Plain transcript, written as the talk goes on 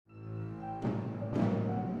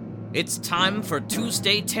It's time for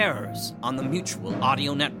Tuesday Terrors on the Mutual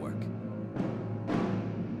Audio Network.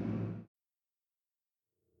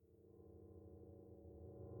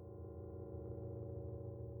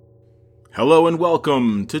 Hello and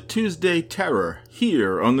welcome to Tuesday Terror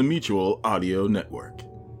here on the Mutual Audio Network.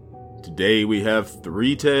 Today we have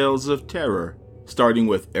 3 tales of terror, starting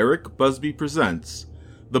with Eric Busby Presents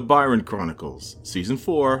The Byron Chronicles, Season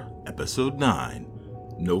 4, Episode 9,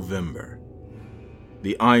 November.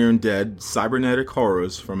 The Iron Dead, cybernetic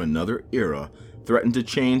horrors from another era threaten to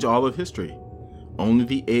change all of history. Only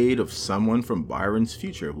the aid of someone from Byron's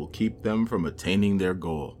future will keep them from attaining their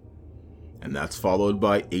goal. And that's followed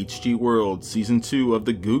by H.G. World Season 2 of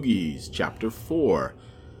The Googies, Chapter 4,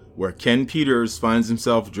 where Ken Peters finds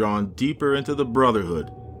himself drawn deeper into the Brotherhood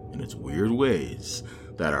in its weird ways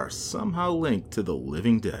that are somehow linked to the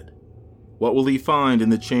living dead. What will he find in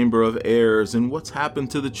the Chamber of Heirs, and what's happened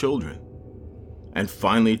to the children? And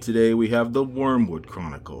finally today we have the Wormwood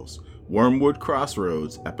Chronicles, Wormwood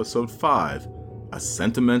Crossroads, Episode 5, A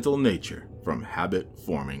Sentimental Nature from Habit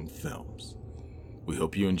Forming Films. We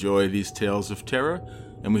hope you enjoy these tales of terror,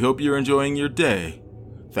 and we hope you're enjoying your day.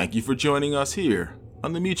 Thank you for joining us here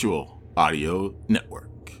on the Mutual Audio Network.